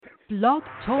Blog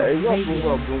Talk Hey,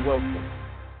 Radio.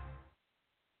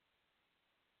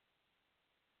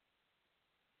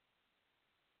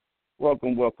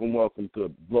 welcome. Welcome to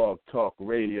Blog Talk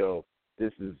Radio.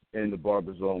 This is In the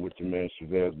Barber Zone with your man,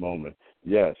 Chavez Moment.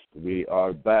 Yes, we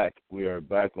are back. We are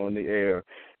back on the air.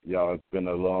 Y'all, it's been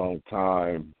a long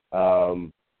time. I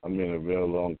mean, a real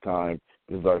long time.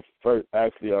 This is our first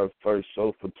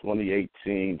show for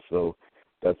 2018, so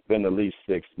that's been at least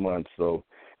 6 months. So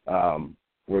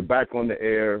we're back on the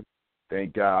air.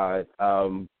 Thank God.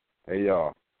 Hey,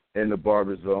 y'all, In the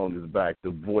Barber Zone is back.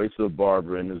 The voice of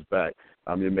barbering is back.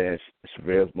 I'm your man,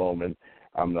 Chavez Moment.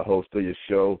 I'm the host of your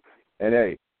show. And,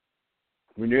 hey,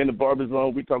 when you're in the Barber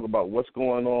Zone, we talk about what's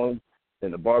going on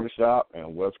in the barbershop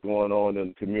and what's going on in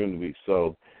the community.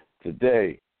 So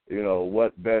today,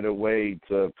 what better way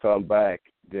to come back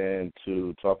than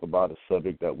to talk about a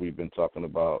subject that we've been talking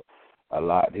about a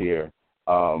lot here,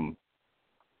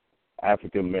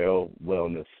 African male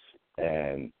wellness.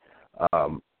 And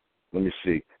let me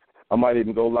see. I might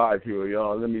even go live here,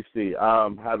 y'all. Let me see.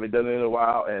 Haven't done it in a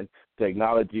while, and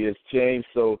technology has changed.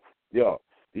 So,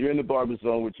 you're in the Barber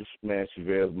Zone with your man,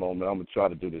 Chavez Moment. I'm going to try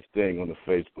to do this thing on the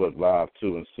Facebook Live,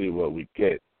 too, and see what we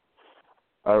get.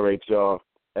 All right, y'all.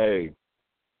 Hey,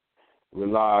 we're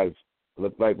live.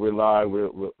 Look like we're live.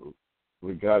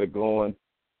 We got it going.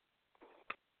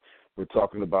 We're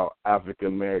talking about African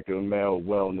American male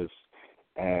wellness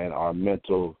and our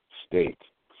mental state.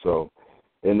 So,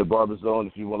 in the Barber Zone,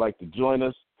 if you would like to join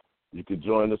us, you can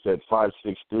join us at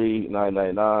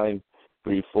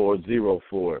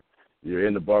 563-999-3404. You're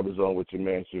in the Barber Zone with your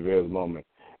man, Chavez Moment.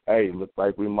 Hey, looks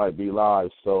like we might be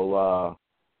live. So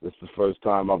this is the first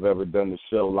time I've ever done the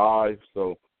show live.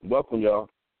 So welcome, y'all.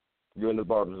 You're in the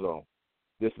Barber Zone.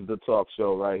 This is the talk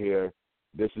show right here.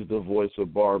 This is the voice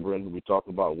of barbering. We talk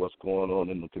about what's going on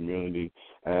in the community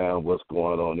and what's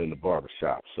going on in the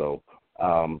barbershop. So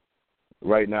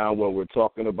right now, what we're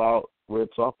talking about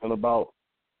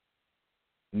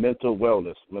mental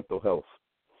wellness, mental health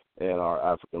in our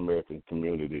African American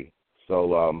community.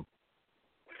 So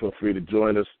feel free to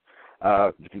join us.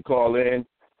 You can call in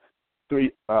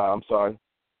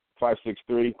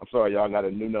 563. I'm sorry, y'all got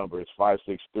a new number. It's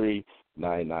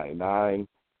 563-999-3404.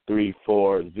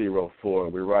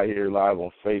 We're right here live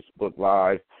on Facebook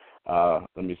Live.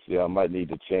 Let me see. I might need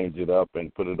to change it up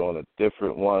and put it on a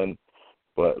different one.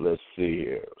 But let's see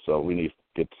here. So we need to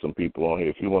get some people on here.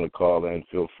 If you want to call in,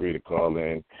 feel free to call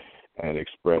in and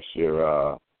express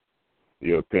your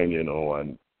opinion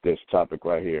on this topic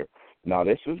right here. Now,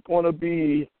 this is going to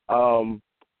be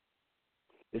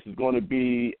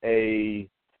a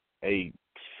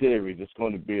series. It's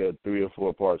going to be a 3 or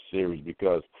 4 part series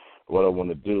because what I want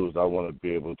to do is I want to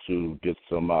be able to get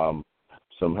some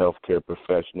healthcare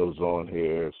professionals on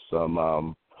here,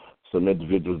 some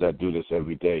individuals that do this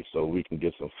every day so we can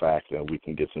get some facts and we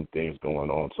can get some things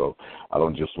going on. So I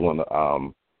don't just want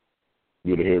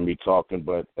you to hear me talking,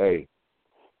 but, hey,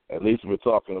 at least we're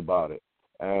talking about it.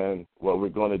 And what we're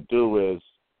going to do is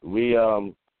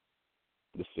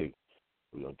let's see.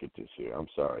 We're going to get this here. I'm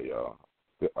sorry, y'all.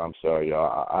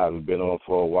 I haven't been on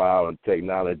for a while and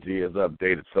technology is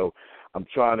updated. So I'm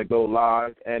trying to go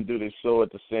live and do this show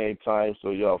at the same time,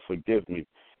 so y'all forgive me.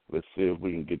 Let's see if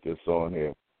we can get this on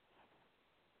here.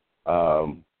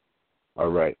 All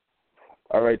right,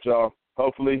 y'all.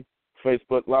 Hopefully,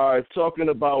 Facebook Live talking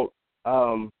about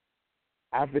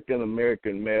African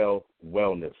American male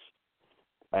wellness,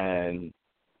 and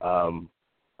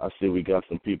I see we got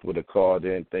some people that called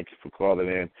in. Thank you for calling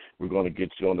in. We're going to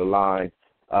get you on the line,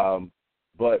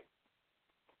 but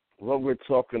what we're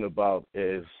talking about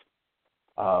is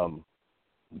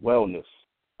wellness,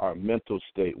 our mental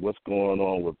state, what's going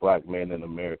on with black men in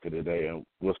America today and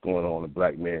what's going on with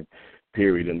black men,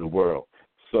 period, in the world.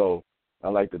 So I'd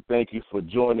like to thank you for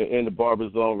joining In the Barber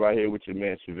Zone right here with your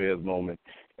man, Chavez Moment.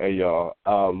 Hey, y'all,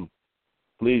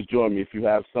 please join me. If you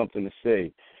have something to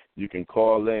say, you can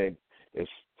call in. It's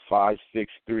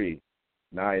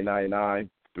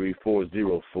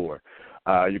 563-999-3404.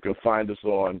 You can find us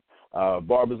on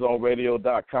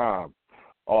barberzoneradio.com.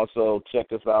 Also,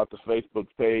 check us out, the Facebook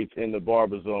page, In the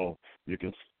Barber Zone. You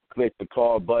can click the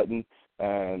call button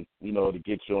and, to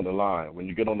get you on the line. When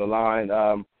you get on the line,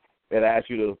 it asks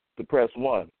you to press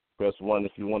 1. Press 1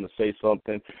 if you want to say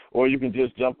something, or you can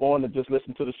just jump on and just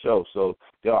listen to the show. So,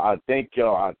 I thank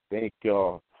y'all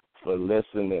for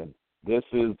listening. This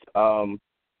is, a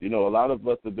lot of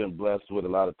us have been blessed with a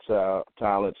lot of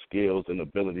talent, skills, and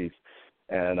abilities.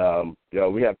 And,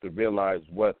 we have to realize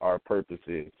what our purpose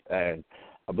is. And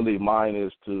I believe mine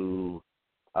is to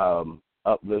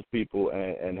uplift people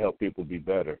and help people be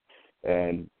better.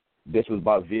 And this is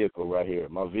my vehicle right here.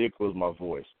 My vehicle is my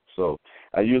voice. So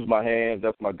I use my hands.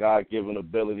 That's my God-given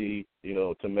ability,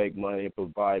 to make money and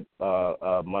provide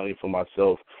money for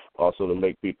myself, also to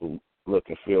make people look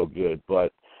and feel good.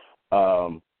 But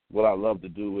what I love to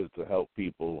do is to help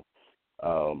people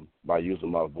by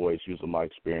using my voice, using my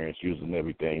experience, using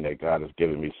everything that God has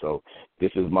given me. So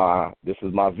this is my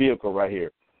vehicle right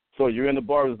here. So you're in the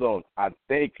Barber Zone. I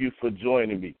thank you for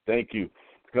joining me. Thank you,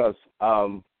 because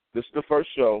this is the first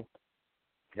show.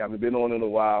 I haven't been on in a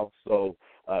while, so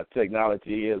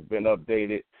technology has been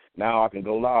updated. Now I can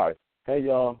go live. Hey,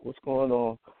 y'all, what's going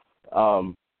on?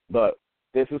 But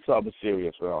this is something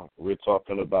serious, y'all. We're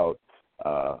talking about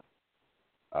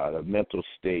the mental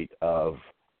state of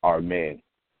our men,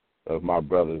 of my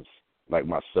brothers like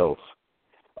myself,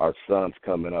 our sons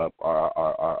coming up,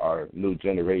 our new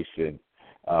generation,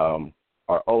 our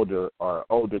older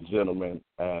gentlemen,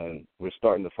 and we're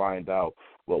starting to find out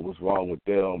what was wrong with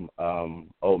them.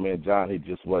 Old man John, he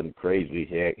just wasn't crazy.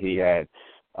 He had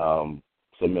some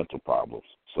mental problems.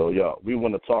 So, we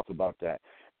want to talk about that,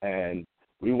 and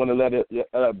we want to let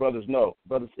brothers know.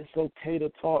 Brothers, it's okay to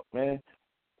talk, man.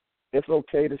 It's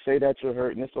okay to say that you're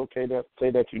hurting. It's okay to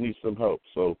say that you need some help.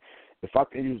 So if I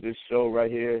can use this show right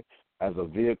here as a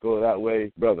vehicle that way,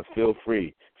 brother, feel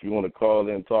free. If you want to call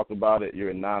in and talk about it, you're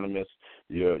anonymous.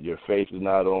 Your face is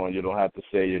not on. You don't have to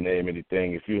say your name,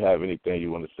 anything. If you have anything you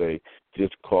want to say,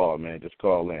 just call, man. Just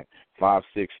call in,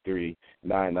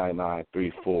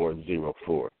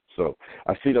 563-999-3404. So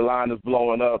I see the line is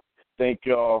blowing up. Thank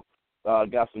y'all.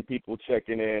 Got some people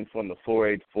checking in from the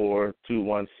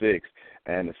 484-216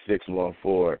 and the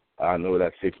 614. I know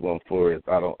that 614 is.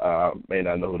 I may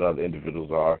not know who the other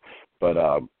individuals are, but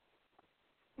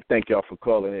thank y'all for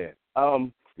calling in.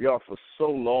 Y'all, for so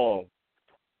long,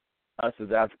 us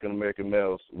as African American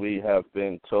males, we have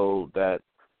been told that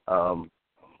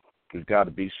we've got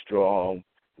to be strong.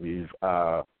 You're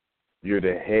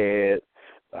the head.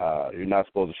 You're not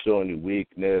supposed to show any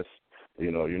weakness.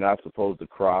 You're not supposed to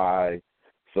cry.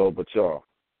 So, but y'all,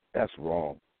 that's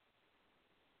wrong.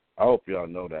 I hope y'all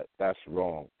know that. That's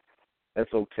wrong.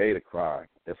 It's okay to cry.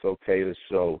 It's okay to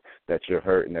show that you're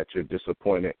hurt and that you're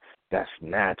disappointed. That's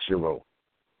natural.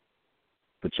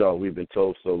 But, y'all, we've been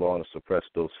told so long to suppress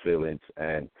those feelings,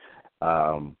 and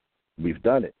we've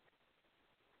done it.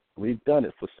 We've done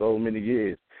it for so many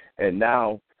years. And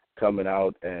now coming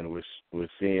out and we're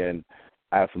seeing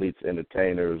athletes,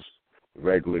 entertainers,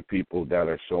 regular people that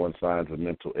are showing signs of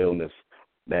mental illness,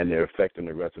 and they're affecting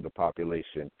the rest of the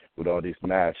population with all these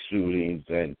mass shootings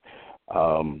and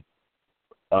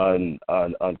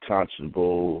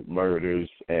unconscionable murders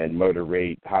and murder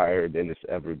rate higher than it's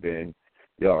ever been.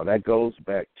 That goes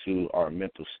back to our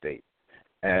mental state.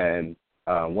 And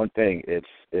one thing, it's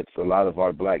a lot of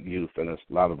our black youth and it's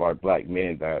a lot of our black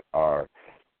men that are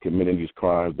committing these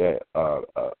crimes that are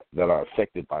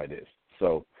affected by this.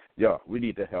 So, we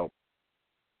need to help.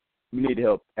 We need to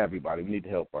help everybody. We need to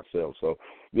help ourselves. So,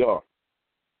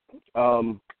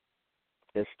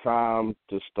 it's time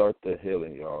to start the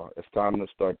healing, y'all. It's time to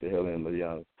start the healing of the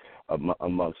young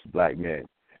amongst black men,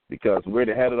 because we're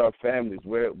the head of our families.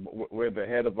 We're the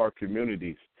head of our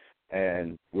communities,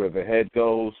 and where the head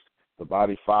goes, the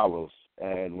body follows.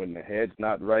 And when the head's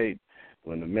not right,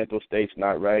 when the mental state's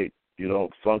not right, you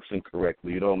don't function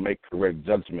correctly. You don't make correct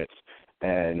judgments,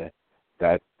 and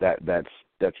that's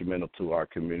detrimental to our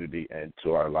community and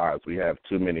to our lives. We have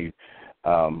too many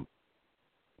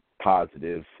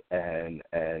positive and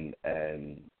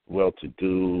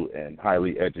well-to-do and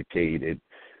highly educated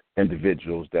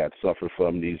individuals that suffer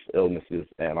from these illnesses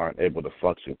and aren't able to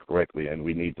function correctly, and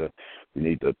we need to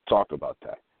talk about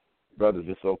that. Brothers,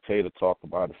 it's okay to talk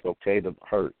about it. It's okay to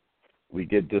hurt. We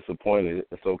get disappointed.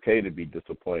 It's okay to be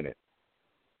disappointed,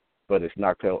 but it's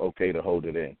not okay to hold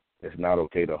it in. It's not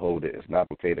okay to hold it. It's not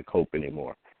okay to cope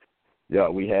anymore.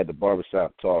 We had the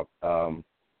barbershop talk a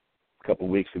couple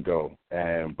weeks ago,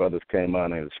 and brothers came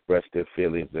on and expressed their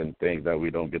feelings and things that we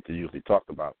don't get to usually talk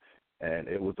about. And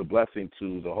it was a blessing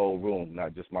to the whole room,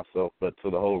 not just myself, but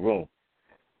to the whole room.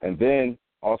 And then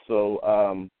also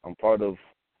I'm part of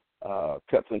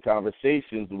Cuts and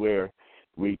Conversations where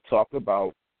we talk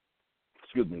about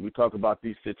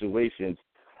these situations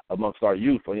amongst our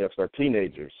youth, amongst our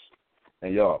teenagers.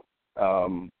 And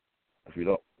if you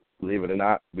don't believe it or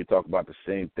not, we talk about the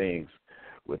same things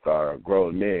with our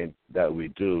grown men that we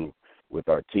do with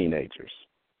our teenagers.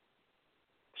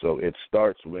 So it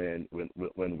starts when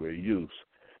we're youth.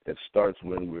 It starts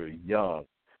when we're young.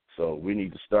 So we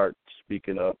need to start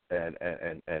speaking up and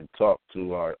talk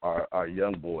to our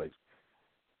young boys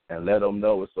and let them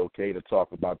know it's okay to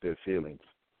talk about their feelings.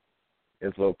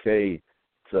 It's okay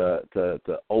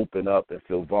to open up and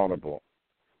feel vulnerable.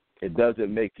 It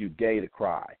doesn't make you gay to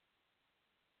cry.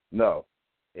 No,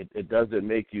 it doesn't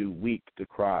make you weak to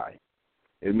cry.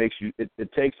 It makes you.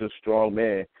 It takes a strong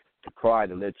man to cry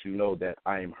to let you know that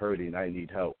I am hurting. I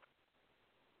need help.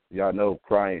 Y'all know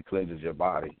crying cleanses your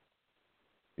body.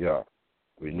 Yeah,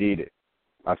 we need it.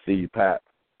 I see you, Pat.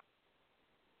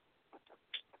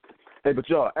 Hey, but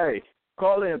y'all, hey,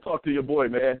 call in and talk to your boy,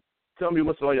 man. Tell me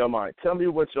what's on your mind. Tell me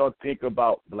what y'all think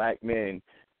about black men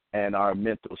and our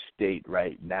mental state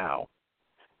right now.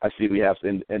 I see we have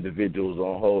some individuals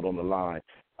on hold on the line.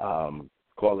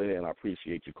 Calling in. I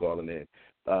appreciate you calling in.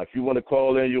 If you want to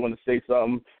call in, you want to say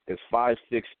something, it's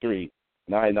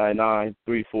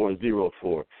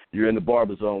 563-999-3404. You're in the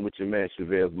Barber Zone with your man,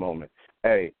 Chavez Moment.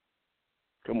 Hey,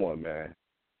 come on, man.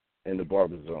 In the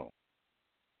Barber Zone.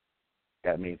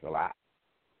 That means a lot.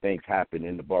 Things happen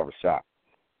in the barber shop.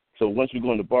 So once you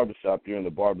go in the barber shop, you're in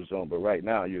the Barber Zone. But right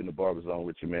now, you're in the Barber Zone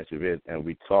with your man, Chavez, and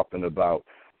we're talking about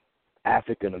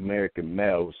African-American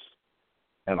males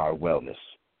and our wellness,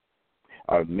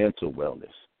 our mental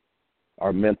wellness,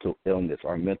 our mental illness,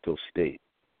 our mental state.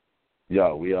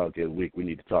 Yo, we all get weak. We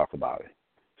need to talk about it.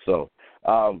 So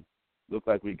looks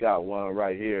like we got one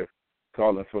right here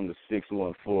calling from the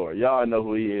 614. Y'all know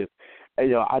who he is. Hey,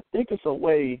 yo, I think it's a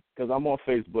way, because I'm on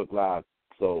Facebook Live,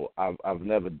 so I've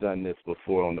never done this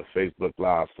before on the Facebook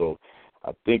Live, so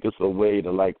I think it's a way to,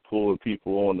 like, pull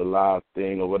people on the live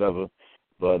thing or whatever,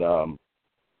 but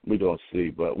we're going to see.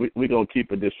 But we're going to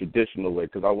keep it this traditional way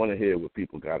because I want to hear what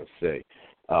people got to say.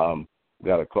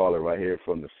 Got a caller right here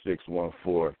from the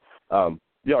 614.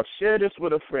 Y'all, share this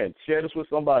with a friend. Share this with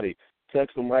somebody.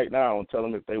 Text them right now and tell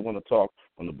them if they want to talk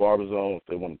on the Barber Zone, if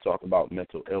they want to talk about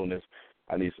mental illness.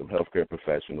 I need some healthcare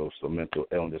professionals, some mental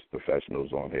illness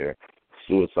professionals on here,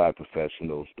 suicide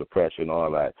professionals, depression,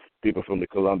 all that. People from the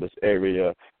Columbus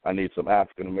area. I need some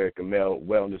African-American male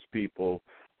wellness people.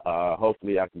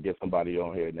 Hopefully I can get somebody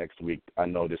on here next week. I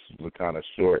know this is a kind of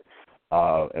short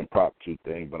impromptu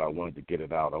thing, but I wanted to get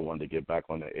it out. I wanted to get back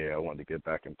on the air. I wanted to get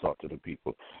back and talk to the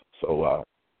people. So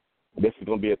this is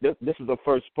gonna be this is the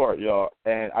first part, y'all.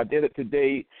 And I did it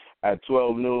today at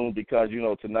 12 noon because, you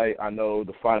know, tonight I know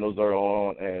the finals are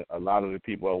on and a lot of the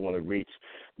people I want to reach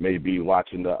may be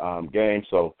watching the game.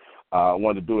 So I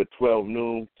want to do it 12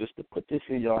 noon just to put this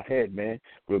in your head, man.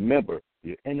 Remember,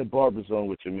 you're in the Barber Zone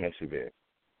with your man Chavez.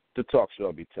 The talk show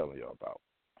I'll be telling y'all about.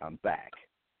 I'm back.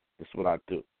 That's what I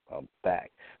do. I'm back.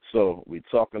 So we're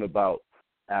talking about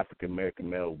African-American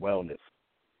male wellness.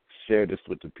 Share this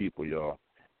with the people, y'all.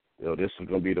 Yo, this is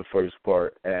going to be the first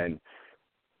part. And,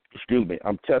 excuse me,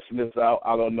 I'm testing this out.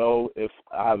 I don't know if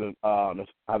I haven't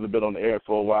been on the air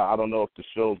for a while. I don't know if the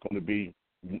show's going to be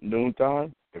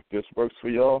noontime, if this works for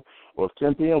y'all, or if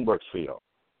 10 p.m. works for y'all.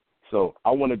 So I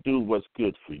want to do what's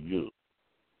good for you.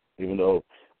 Even though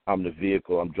I'm the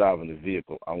vehicle, I'm driving the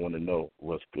vehicle, I want to know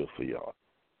what's good for y'all.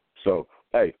 So,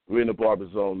 hey, we're in the Barber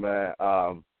Zone, man.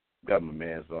 Got my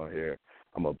mans on here.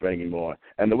 I'm going to bring him on.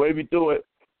 And the way we do it,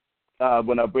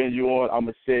 when I bring you on, I'm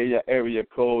going to say your area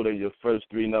code and your first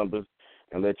three numbers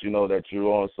and let you know that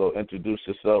you're on. So introduce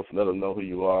yourself, let them know who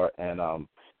you are, and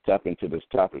tap into this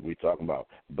topic we're talking about,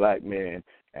 black men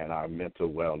and our mental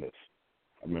wellness,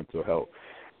 our mental health.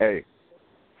 Hey,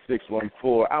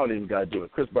 614, I don't even got to do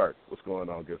it. Chris Burke, what's going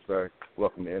on, good sir?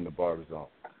 Welcome to In the Barber Zone.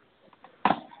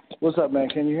 What's up, man?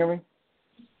 Can you hear me?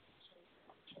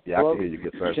 Yeah, Hello? I can hear you,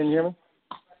 good sir. Can you hear me?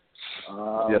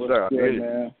 Yes, sir. I can hear you.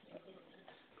 Man?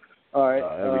 All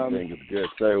right. Everything is good,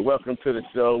 sir. Welcome to the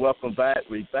show. Welcome back.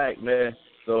 We back, man.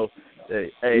 So,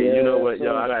 hey, yeah, you know what, so,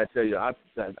 yo? I gotta tell you, I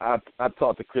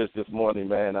talked to Chris this morning,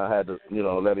 man. I had to,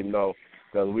 let him know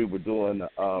because we were doing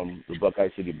the Buckeye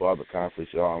City Barber Conference,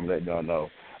 y'all. I'm letting y'all know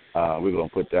we're gonna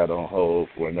put that on hold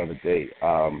for another day.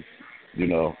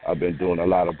 I've been doing a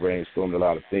lot of brainstorming, a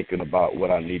lot of thinking about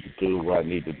what I need to do, where I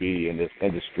need to be in this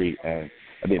industry, and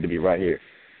I need to be right here.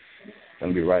 I'm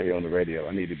going to be right here on the radio.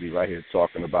 I need to be right here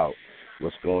talking about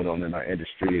what's going on in our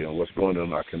industry and what's going on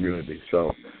in our community.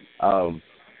 So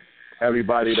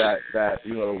everybody that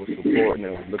was supporting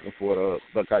and was looking for the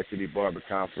Buckeye City Barber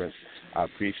Conference, I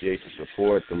appreciate the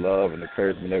support, the love, and the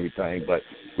encouragement and everything, but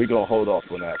we're going to hold off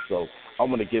on that. So I'm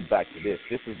going to get back to this.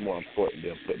 This is more important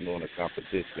than putting on a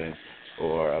competition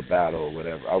or a battle or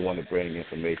whatever. I want to bring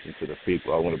information to the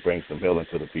people. I want to bring some healing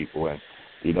to the people. And,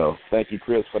 thank you,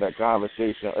 Chris, for that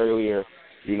conversation earlier.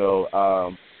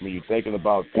 When you're thinking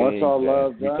about things,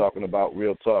 we're talking about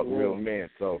real talk, real men.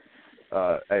 So,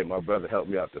 hey, my brother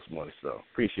helped me out this morning, so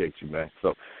appreciate you, man.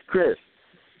 So, Chris,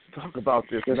 talk about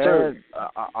this, yes, man.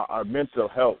 Our mental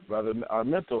health, brother. Our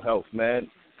mental health, man.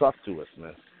 Talk to us,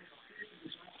 man.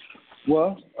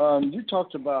 Well, you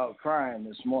talked about crying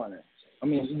this morning. I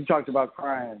mean, you talked about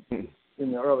crying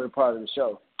in the earlier part of the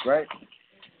show, right?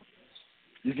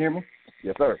 You hear me?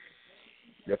 Yes, sir.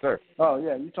 Yes, sir. Oh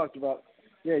yeah, you talking about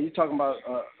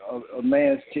a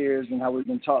man's tears and how we've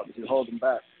been taught to hold them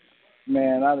back.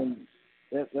 Man, them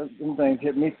things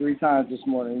hit me 3 times this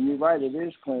morning. And you're right, it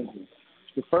is cleansing.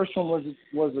 The first one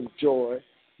was of joy.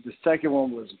 The second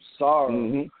one was of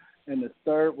sorrow, and the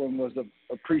third one was of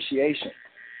appreciation.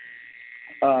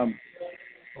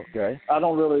 Okay. I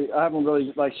haven't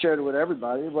really like shared it with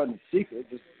everybody. It wasn't a secret.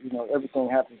 Just everything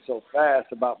happened so fast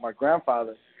about my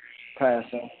grandfather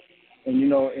passing, and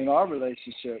in our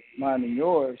relationship, mine and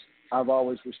yours, I've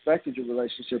always respected your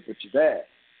relationship with your dad.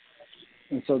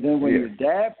 And so then when your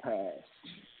dad passed,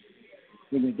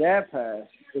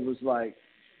 it was like,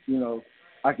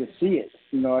 I could see it.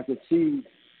 I could see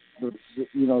the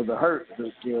hurt,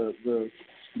 the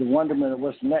wonderment of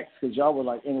what's next, because y'all were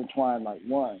like intertwined like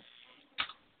one.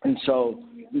 And so,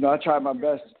 I tried my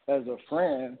best as a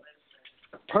friend,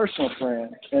 personal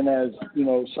friend, and as,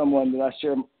 someone that I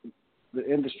share the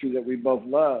industry that we both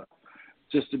love,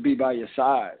 just to be by your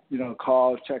side,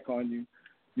 call, check on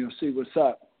you, see what's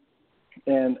up.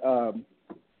 And,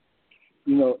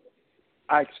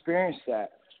 I experienced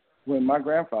that when my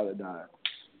grandfather died.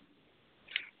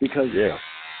 Because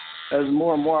as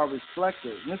more and more I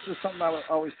reflected, and this is something I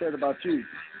always said about you,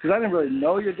 because I didn't really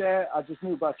know your dad, I just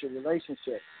knew about your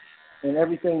relationship. And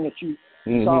everything that you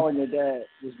saw in your dad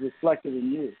was reflected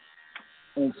in you.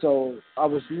 And so I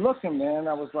was looking, man,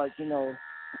 I was like,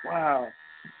 wow,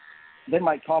 they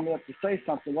might call me up to say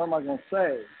something. What am I going to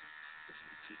say?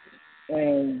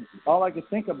 And all I could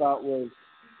think about was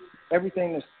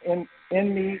everything that's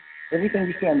in me, everything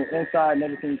you see on the inside and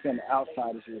everything you see on the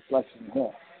outside is a reflection of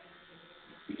him.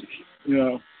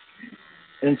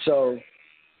 And so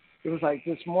it was like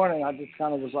this morning I just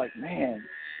kind of was like, man,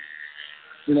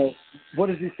 what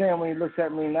is he saying when he looks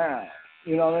at me now?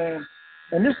 You know what I mean?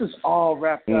 And this is all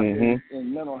wrapped up in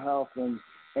mental health and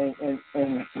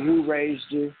who raised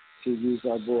you, to use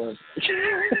our boy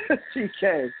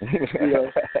TK.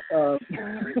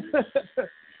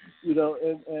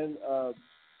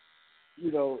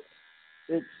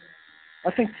 It's. I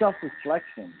think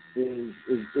self-reflection is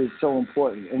so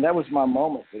important, and that was my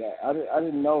moment for that. I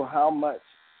didn't know how much.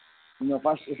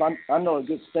 I know a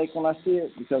good steak when I see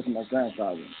it because of my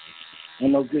grandfather. I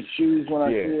know good shoes when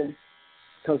I see them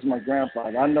because of my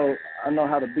grandfather. I know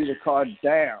how to beat a car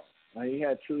down. Now, he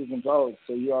had trues and goals,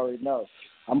 so you already know.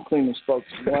 I'm cleaning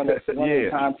spokes one at a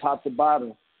time, top to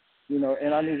bottom.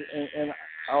 And I need and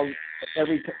I'll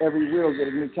every wheel get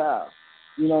a new tire.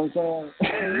 You know what I'm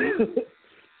saying?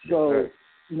 So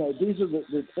these are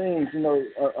the things.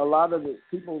 A lot of the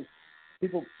people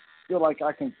feel like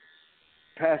I can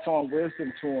pass on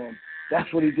wisdom to him.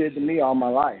 That's what he did to me all my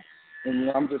life, and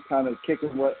I'm just kind of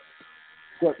kicking what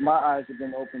my eyes have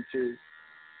been open to,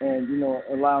 and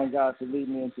allowing God to lead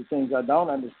me into things I don't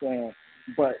understand,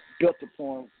 but built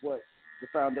upon what the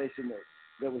foundation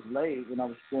that was laid when I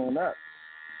was growing up,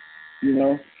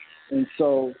 and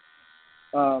so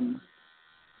I'm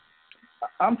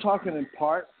talking in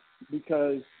part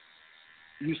because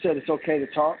you said it's okay to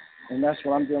talk, and that's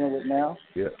what I'm dealing with now.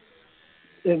 Yeah.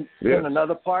 In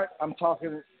another part, I'm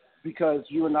talking because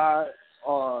you and I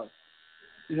are,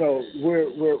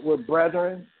 we're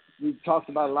brethren. We've talked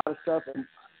about a lot of stuff, and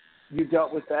you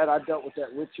dealt with that. I dealt with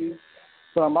that with you.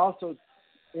 But I'm also,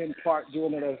 in part,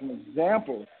 doing it as an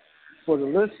example for the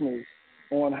listeners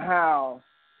on how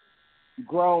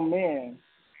grown men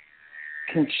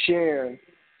can share,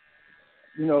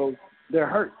 their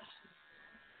hurts.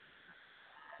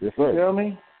 Yes, sir. You feel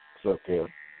me? It's okay.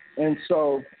 And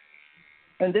so,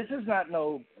 and this is not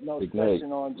no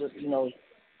discussion on just,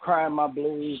 crying my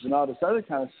blues and all this other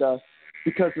kind of stuff,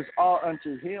 because it's all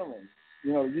unto healing.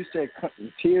 You said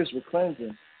tears were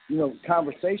cleansing.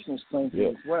 Conversation is cleansing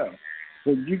as well.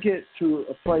 When you get to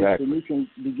a place where you can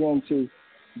begin to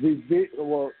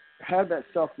have that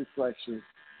self-reflection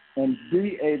and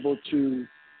be able to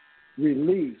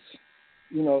release,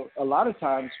 a lot of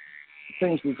times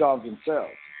things resolve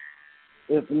themselves.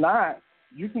 If not,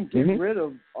 you can get rid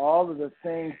of all of the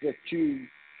things that you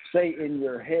say in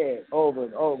your head over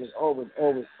and over and over and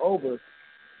over and over.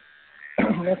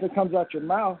 And if it comes out your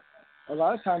mouth, a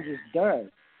lot of times it's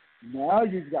done. Now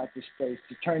you've got the space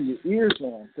to turn your ears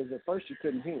on, because at first you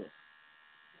couldn't hear.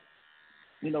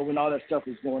 When all that stuff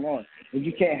is going on. And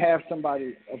you can't have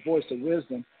somebody, a voice of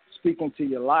wisdom, speaking to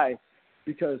your life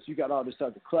because you got all this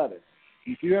other clutter.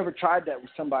 If you ever tried that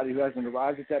with somebody who hasn't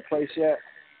arrived at that place yet,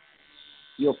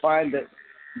 you'll find that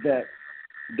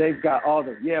they've got all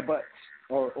the buts,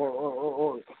 or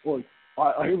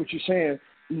I hear what you're saying,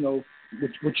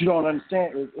 what you don't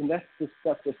understand is, and that's the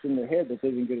stuff that's in their head that they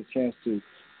didn't get a chance to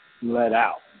let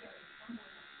out.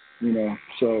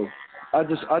 So I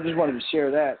just wanted to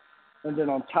share that, and then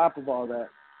on top of all that,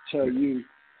 tell you,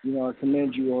 I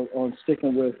commend you on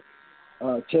sticking with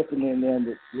Tiffany and then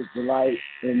with the light,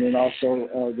 and then also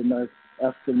the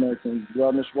African American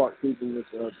Wellness Walk people with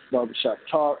Barbershop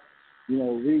Talk.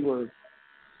 We were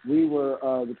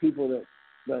the people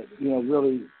that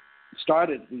really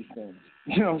started these things.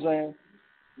 You know what I'm saying?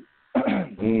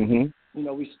 Mhm.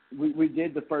 We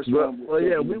did the first one. Well,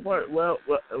 yeah, we weren't. Well,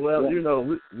 yeah.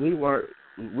 We weren't.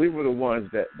 We were the ones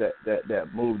that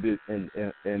moved it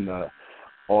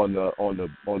on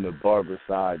the barber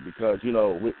side, because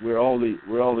we're only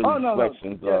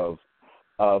reflections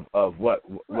of what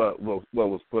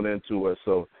was put into us.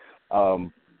 So right,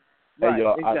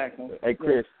 hey, exactly. Hey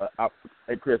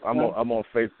Chris, I'm on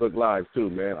Facebook Live too,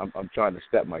 man. I'm trying to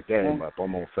step my game up.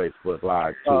 I'm on Facebook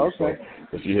Live too. Oh, okay.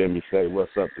 So if you hear me say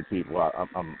what's up to people,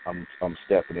 I'm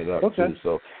stepping it up okay. too.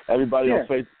 So everybody on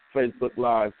Facebook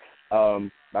Live,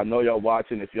 I know y'all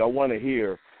watching. If y'all want to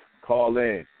hear, call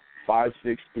in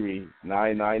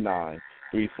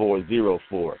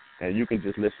 563-999-3404, and you can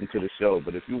just listen to the show.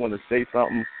 But if you want to say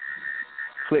something,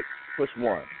 push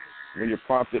 1. When you're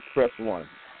prompted, press 1.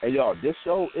 And y'all, this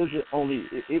show isn't only,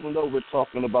 even though we're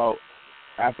talking about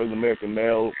African American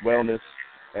male wellness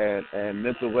and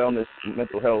mental wellness,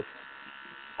 mental health,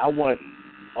 I want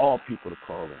all people to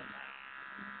call in.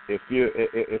 If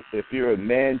you're a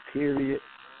man, period,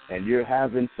 and you're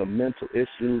having some mental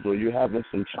issues, or you're having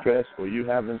some stress, or you're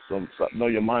having something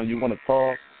on your mind you want to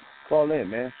call in,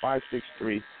 man.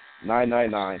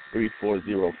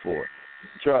 563-999-3404.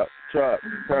 Truck,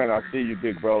 Kern, I see you,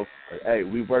 big bro. Hey,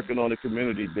 we working on the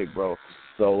community, big bro.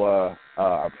 So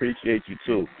I appreciate you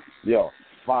too. Yo,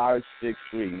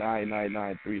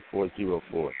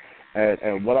 563-999-3404.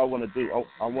 And what I want to do,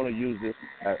 I want to use this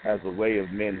as a way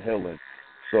of men healing.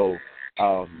 So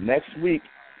next week,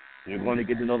 you're going to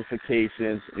get the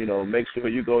notifications. Make sure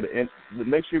you go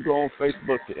on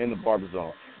Facebook to In the Barber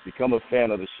Zone. Become a fan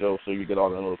of the show so you get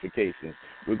all the notifications.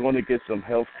 We're going to get some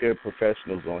healthcare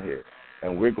professionals on here,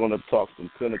 and we're going to talk some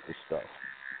clinical stuff.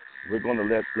 We're going to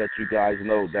let you guys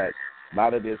know that a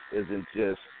lot of this isn't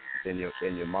just in your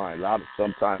mind.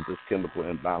 Sometimes it's chemical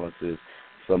imbalances.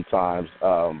 Sometimes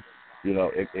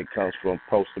it comes from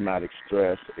post-traumatic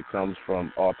stress. It comes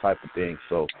from all type of things.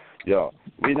 So,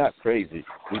 we're not crazy.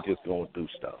 We're just going through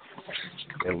stuff,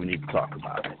 and we need to talk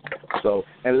about it. So,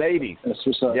 and ladies,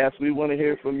 yes, we want to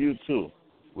hear from you too.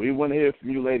 We want to hear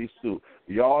from you ladies too.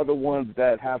 Y'all are the ones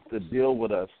that have to deal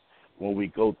with us when we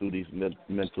go through these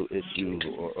mental issues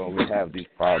or we have these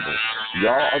problems.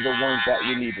 Y'all are the ones that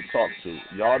we need to talk to.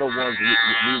 Y'all are the ones we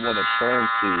want to turn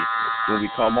to when we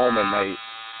come home at night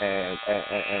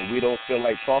and we don't feel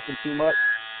like talking too much.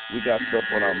 We got stuff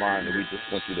on our mind, and we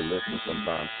just want you to listen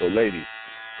sometimes. So, ladies,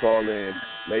 call in.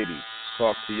 Ladies,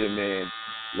 talk to your man.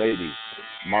 Ladies,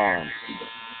 moms,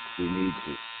 we need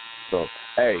you. So,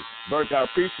 hey, Burke, I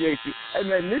appreciate you. Hey,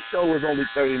 man, this show was only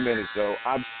 30 minutes, yo.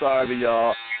 I'm sorry,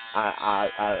 y'all. I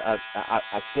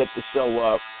set the show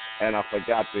up, and I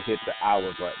forgot to hit the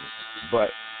hour button.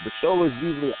 But the show is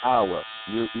usually an hour.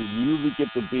 You usually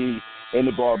get to be in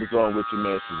the Barber Zone with your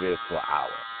man Chavez for an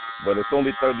hour. But it's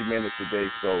only 30 minutes a day,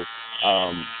 so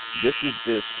this is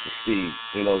just the speed.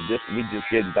 We just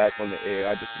getting back on the air.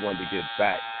 I just wanted to get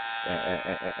back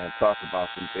and talk about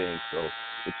some things. So,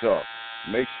 but y'all,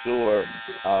 make sure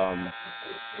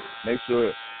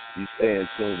you stay in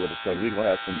tune with us, because we're going to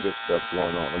have some good stuff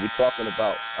going on. And we're talking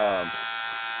about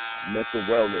mental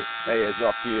wellness. Hey, as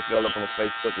y'all see, if y'all look on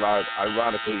Facebook Live,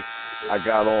 ironically, I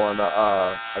got on the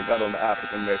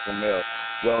African American Male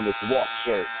Wellness Walk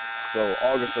shirt. So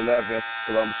August 11th,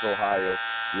 Columbus, Ohio,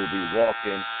 we'll be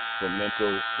walking for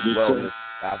mental wellness,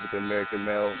 African American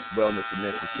Male Wellness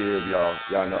Initiative.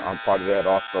 Y'all know I'm part of that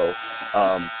also.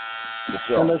 And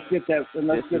let's get that.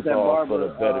 This is all barber, for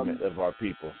the betterment of our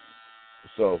people.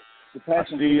 So I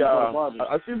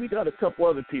see we got a couple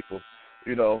other people.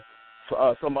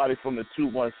 Somebody from the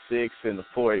 216 and the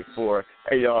 484.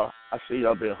 Hey y'all, I see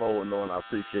y'all been holding on. I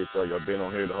appreciate y'all been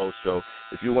on here the whole show.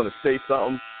 If you want to say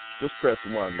something, just press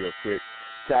 1 real quick.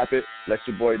 Tap it. Let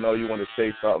your boy know you want to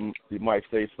say something. You might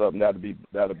say something that'll be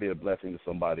a blessing to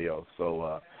somebody else.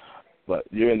 So, but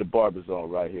you're in the Barber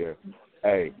Zone right here.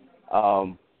 Hey,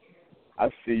 I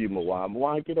see you, Mawon.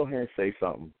 Mawon, get on here and say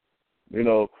something.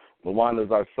 Mawon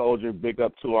is our soldier. Big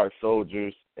up to our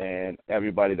soldiers and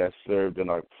everybody that served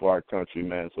for our country,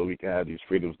 man, so we can have these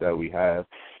freedoms that we have.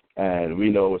 And we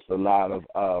know it's a lot of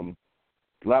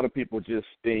people just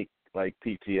think like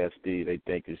PTSD. They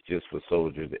think it's just for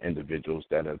soldiers, individuals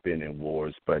that have been in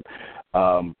wars. But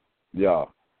yeah,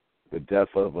 the death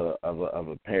of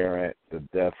a parent, the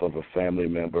death of a family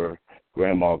member,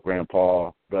 grandma,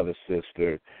 grandpa, brother,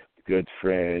 sister, good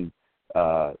friend,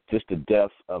 just the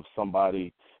death of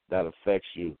somebody that affects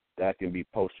you, that can be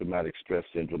post-traumatic stress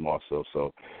syndrome also.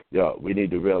 So, yeah, we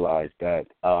need to realize that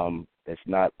it's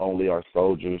not only our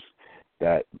soldiers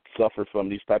that suffer from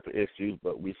these type of issues,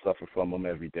 but we suffer from them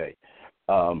every day.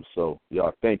 So,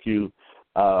 yeah, thank you.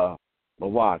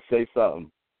 Mawon, say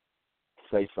something.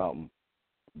 Say something.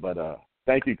 But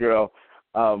thank you, girl.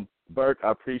 Burke,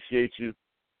 I appreciate you.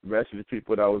 The rest of the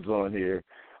people that was on here,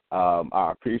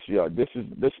 I appreciate you. This is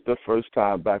the first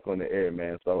time back on the air,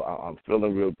 man, so I'm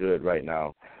feeling real good right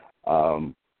now.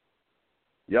 Y'all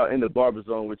in the Barber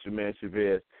Zone with your man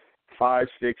Chavez,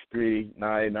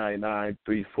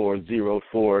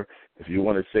 563-999-3404. If you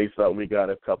want to say something, we got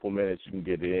a couple minutes. You can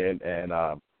get in and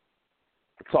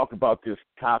talk about this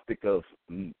topic of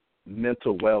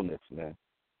mental wellness, man.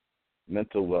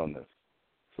 Mental wellness.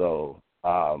 So,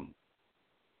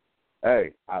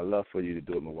 hey, I love for you to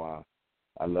do it, Mawon.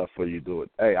 I love for you to do it.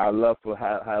 Hey, I love to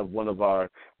have one of our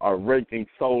ranking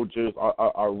soldiers,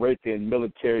 our ranking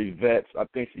military vets. I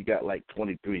think she got like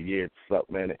 23 years or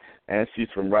something, man. And she's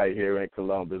from right here in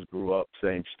Columbus, grew up,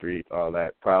 same street, all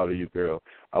that. Proud of you, girl.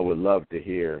 I would love to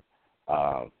hear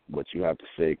what you have to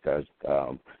say because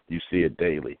you see it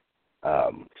daily.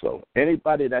 So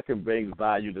anybody that can bring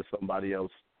value to somebody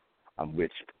else, I'm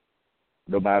with you.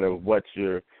 No matter what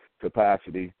your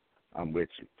capacity, I'm with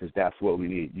you because that's what we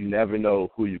need. You never know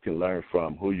who you can learn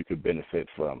from, who you can benefit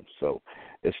from. So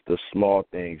it's the small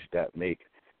things that make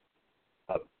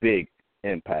a big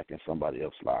impact in somebody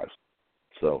else's lives.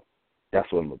 So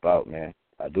that's what I'm about, man.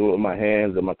 I do it with my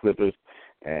hands and my clippers,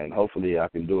 and hopefully I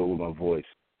can do it with my voice,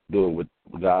 do it with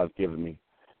what God's given me,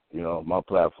 you know, my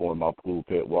platform, my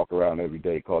pulpit, walk around every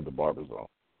day called the Barber Zone.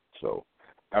 So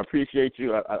I appreciate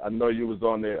you. I know you was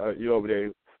on there. You over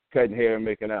there cutting hair and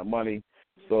making that money.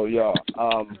 So, y'all,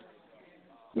 I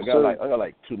got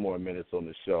like 2 more minutes on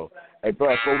the show. Hey,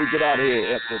 bro, before we get out of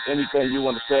here, if there's anything you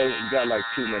want to say, you got like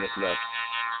 2 minutes left.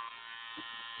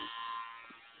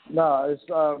 No, it's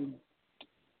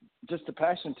just a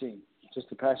passion team.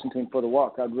 Just a passion team for the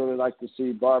walk. I'd really like to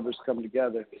see barbers come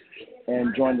together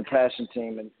and join the passion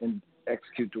team and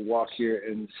execute the walk here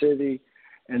in the city.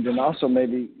 And then also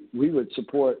maybe we would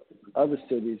support other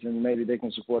cities and maybe they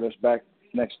can support us back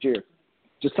next year.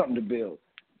 Just something to build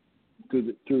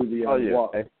through the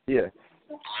walk. Yeah,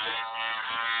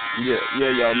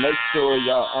 y'all. Make sure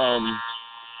y'all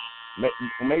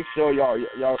make sure y'all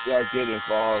get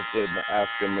involved in the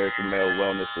African American Male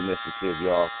Wellness Initiative,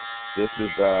 y'all. This is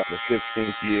the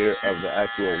 15th year of the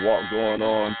actual walk going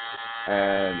on,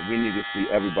 and we need to see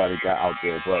everybody got out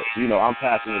there. But you know, I'm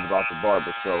passionate about the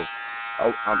barber, so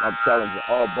I'm challenging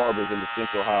all barbers in the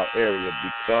Central Ohio area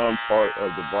become part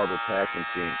of the barber passion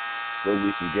team, so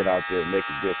we can get out there and make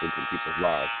a difference in people's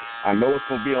lives. I know it's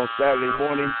gonna be on Saturday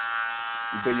morning,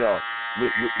 but y'all, you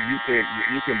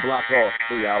can block off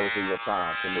 3 hours of your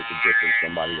time to make a difference in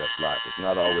somebody else's life. It's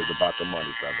not always about the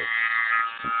money, brother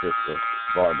and sister,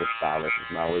 barber stylist.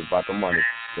 It's not always about the money.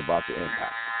 It's about the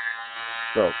impact.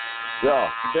 So, y'all,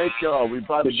 thank y'all. We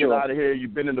about to get out of here.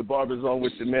 You've been in the Barber Zone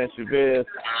with your man Chavez.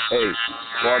 Hey,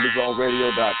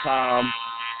 barberzoneradio.com,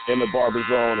 in the Barber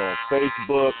Zone on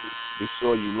Facebook. Be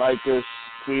sure you like us,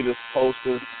 tweet us, post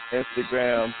us,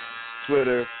 Instagram,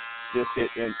 Twitter. Just hit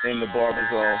in the Barber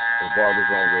Zone or Barber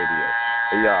Zone Radio.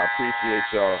 Hey, y'all, appreciate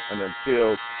y'all. And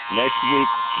until next week,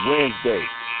 Wednesday,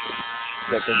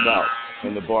 check us out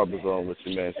in the Barber Zone with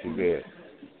your man Chavez.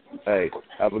 Hey,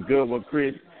 have a good one,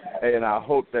 Chris. Hey, and I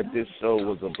hope that this show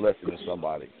was a blessing to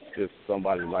somebody. Just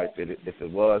somebody's life. If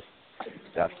it was,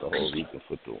 that's the whole reason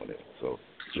for doing it. So,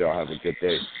 y'all have a good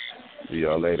day. See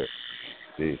y'all later.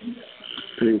 Peace.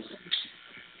 Peace.